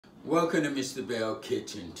Welcome to Mr. Belle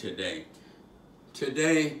Kitchen today.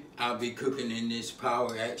 Today I'll be cooking in this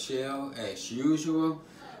Power XL as usual.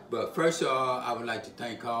 But first of all, I would like to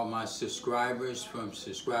thank all my subscribers from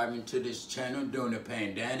subscribing to this channel during the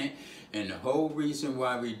pandemic. And the whole reason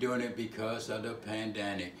why we're doing it because of the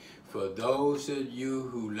pandemic. For those of you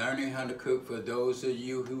who learning how to cook, for those of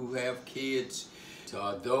you who have kids,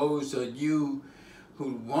 to those of you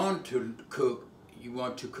who want to cook, you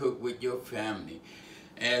want to cook with your family.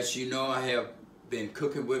 As you know, I have been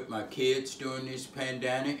cooking with my kids during this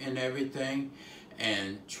pandemic and everything,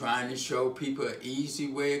 and trying to show people an easy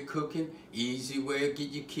way of cooking, easy way to get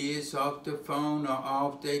your kids off the phone or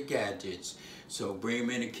off their gadgets. So bring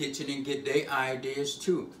them in the kitchen and get their ideas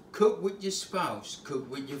too. Cook with your spouse, cook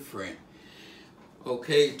with your friend.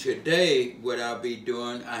 Okay, today what I'll be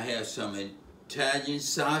doing, I have some Italian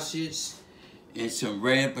sausage and some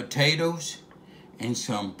red potatoes and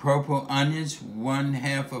some purple onions,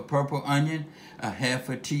 1/2 a purple onion,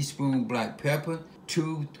 1/2 teaspoon black pepper,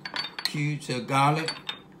 2 cubes of garlic,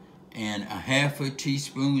 and 1/2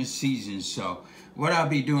 teaspoon seasoned salt. What I'll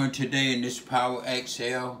be doing today in this Power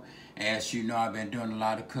XL, as you know, I've been doing a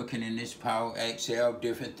lot of cooking in this Power XL,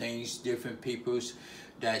 different things, different people's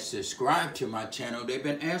that subscribe to my channel, they've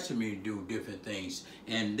been asking me to do different things.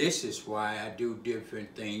 And this is why I do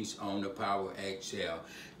different things on the Power XL.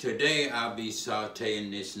 Today, I'll be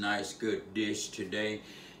sauteing this nice good dish today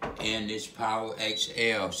in this Power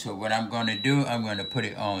XL. So what I'm gonna do, I'm gonna put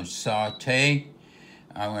it on saute.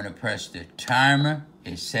 I'm gonna press the timer.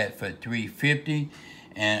 It's set for 350.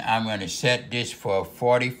 And I'm gonna set this for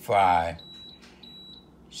 45.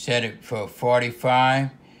 Set it for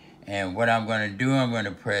 45. And what I'm going to do, I'm going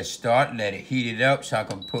to press start, let it heat it up so I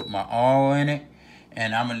can put my oil in it.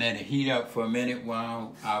 And I'm going to let it heat up for a minute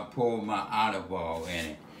while I pour my olive oil in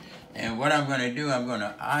it. And what I'm going to do, I'm going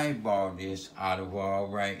to eyeball this olive oil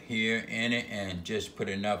right here in it and just put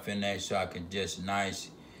enough in there so I can just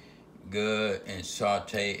nice, good, and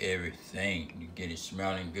saute everything. You get it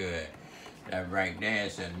smelling good. That right there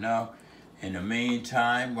is enough. In the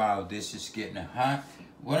meantime, while this is getting hot,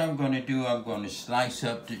 what I'm going to do, I'm going to start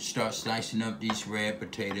slicing up these red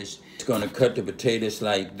potatoes. It's going to cut the potatoes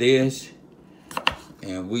like this.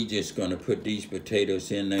 And we just going to put these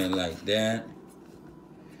potatoes in there like that.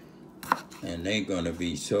 And they're going to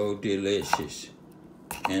be so delicious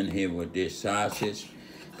in here with this sausage.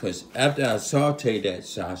 Because after I saute that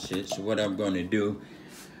sausage, what I'm going to do,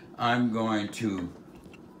 I'm going to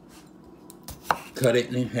cut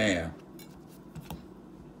it in half.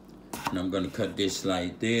 And I'm going to cut this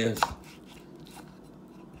like this,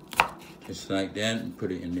 just like that, and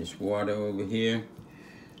put it in this water over here.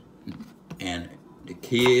 And the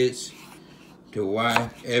kids, the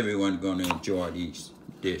wife, everyone's going to enjoy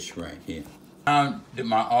this right here. Now that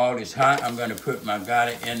my oil is hot, I'm going to put my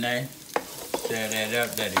garlic in there. Stir that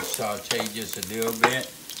up, let it saute just a little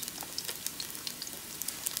bit.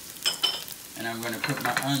 And I'm going to put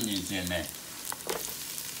my onions in there.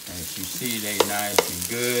 As you see, they nice and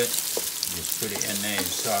good. Just put it in there and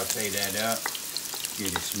saute that up.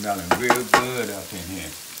 Get it smelling real good up in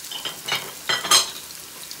here.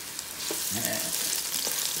 And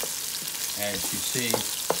as you see,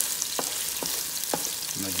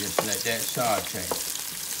 I'm gonna just let that saute.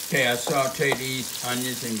 Okay, I saute these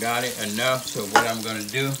onions and garlic enough. So what I'm gonna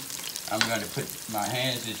do, I'm gonna put, my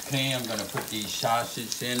hands is clean. I'm gonna put these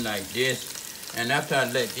sausages in like this. And after I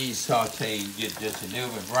let these saute and get just a little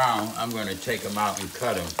bit brown, I'm going to take them out and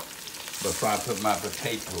cut them before I put my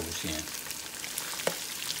potatoes in.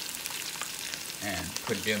 And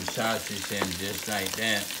put them sausages in just like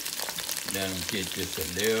that. Let them get just a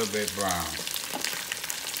little bit brown.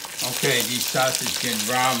 Okay, these sausages getting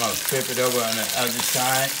brown. I'm going to flip it over on the other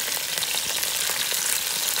side.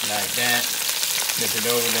 Like that. Flip it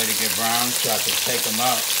over, let it get brown so I can take them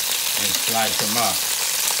out and slice them up.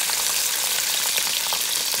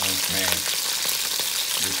 Okay,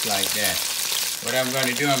 just like that. What I'm going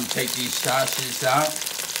to do, I'm going to take these sausages out.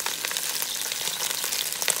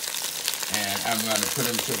 And I'm going to put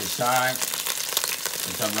them to the side.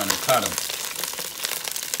 Because I'm going to cut them.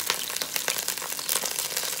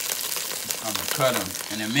 I'm going to cut them.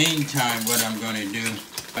 In the meantime, what I'm going to do,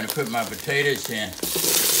 I'm going to put my potatoes in.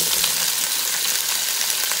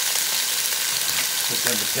 Put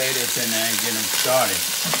the potatoes in there and get them started.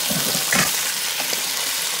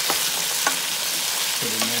 Put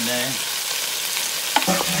them in there,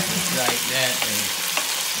 just like that, and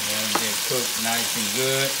then they cook nice and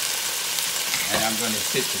good. And I'm going to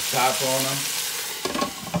sit the top on them,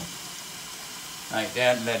 like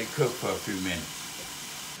that, and let it cook for a few minutes.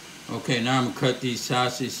 Okay, now I'm going to cut these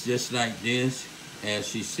sausages just like this,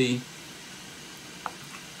 as you see.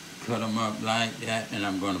 cut them up like that, and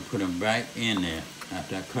I'm going to put them back in there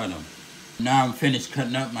after I cut them. Now I'm finished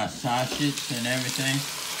cutting up my sausage and everything.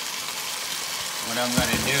 What I'm going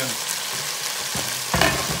to do,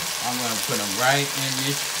 I'm going to put them right in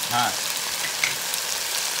this pot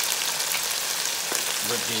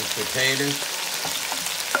with these potatoes.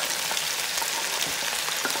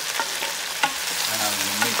 And I'm going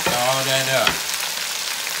to mix all that up.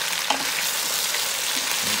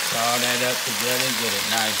 Mix all that up together, get it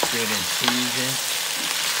nice, good and seasoned.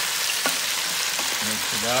 Mix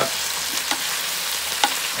it up.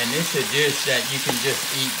 And this is a dish that you can just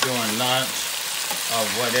eat during lunch or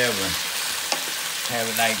whatever. Have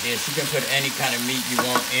it like this. You can put any kind of meat you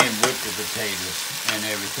want in with the potatoes and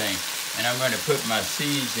everything. And I'm going to put my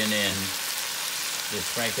seasoning in.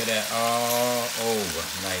 Just sprinkle that all over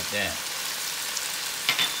like that.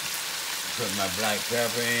 Put my black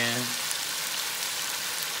pepper in.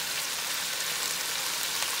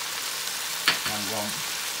 I'm going to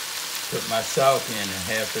put my salt in, a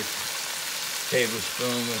half a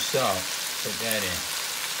tablespoon of salt. Put that in.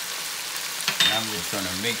 And I'm just going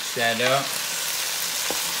to mix that up.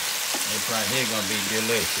 This right here going to be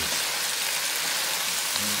delicious.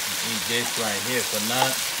 You can eat this right here for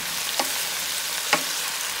lunch.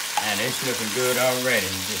 And it's looking good already.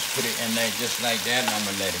 Just put it in there just like that, and I'm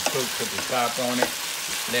going to let it cook. Put the top on it.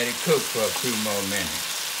 Let it cook for a few more minutes.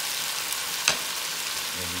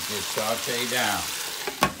 Let it just saute down.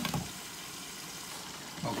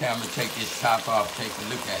 Okay, I'm going to take this top off, take a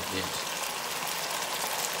look at this.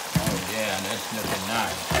 Oh yeah, that's looking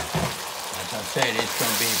nice. Like I said, it's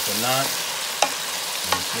going to be for lunch.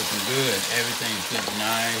 It's looking good. Everything's looking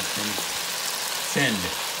nice and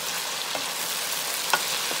tender.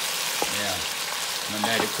 Yeah, I'm going to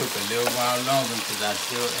let it cook a little while longer because I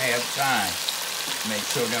still have time. Make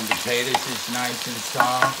sure them potatoes is nice and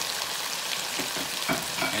soft.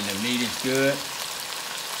 And the meat is good.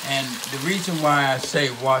 And the reason why I say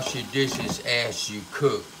wash your dishes as you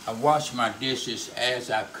cook, I wash my dishes as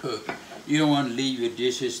I cook. You don't want to leave your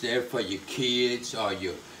dishes there for your kids or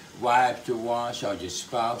your wife to wash or your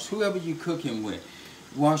spouse, whoever you're cooking with.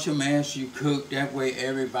 Wash them as you cook, that way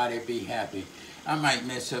everybody be happy. I might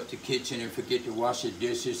mess up the kitchen and forget to wash the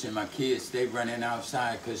dishes, and my kids, they running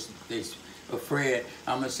outside because they afraid.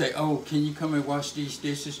 I'm going to say, oh, can you come and wash these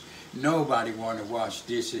dishes? Nobody want to wash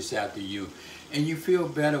dishes after you. And you feel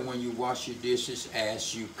better when you wash your dishes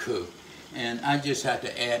as you cook. And I just have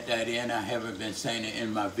to add that in. I haven't been saying it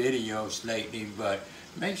in my videos lately, but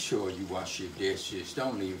make sure you wash your dishes.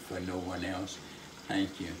 Don't leave it for no one else.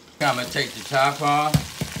 Thank you. I'm going to take the top off.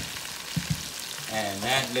 And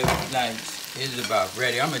that looks like it's about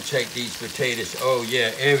ready. I'm going to take these potatoes. Oh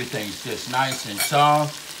yeah, everything's just nice and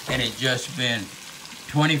soft. And it's just been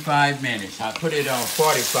 25 minutes. I put it on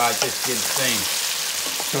 45 just to get the thing.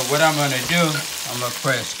 So what I'm going to do, I'm going to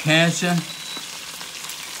press cancel,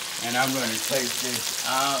 and I'm going to take this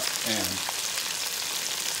out, and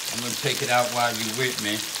I'm going to take it out while you're with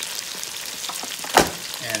me,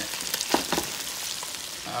 and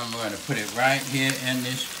I'm going to put it right here in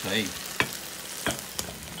this plate.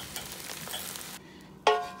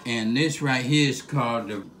 And this right here is called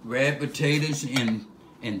the red potatoes in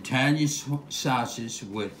Italian sausage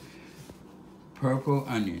with purple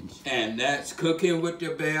onions. And that's Cooking with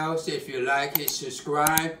the Bells. If you like it,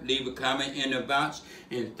 subscribe, leave a comment in the box,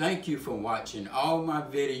 and thank you for watching all my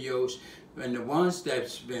videos. And the ones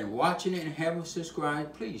that's been watching it and haven't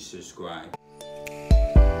subscribed, please subscribe.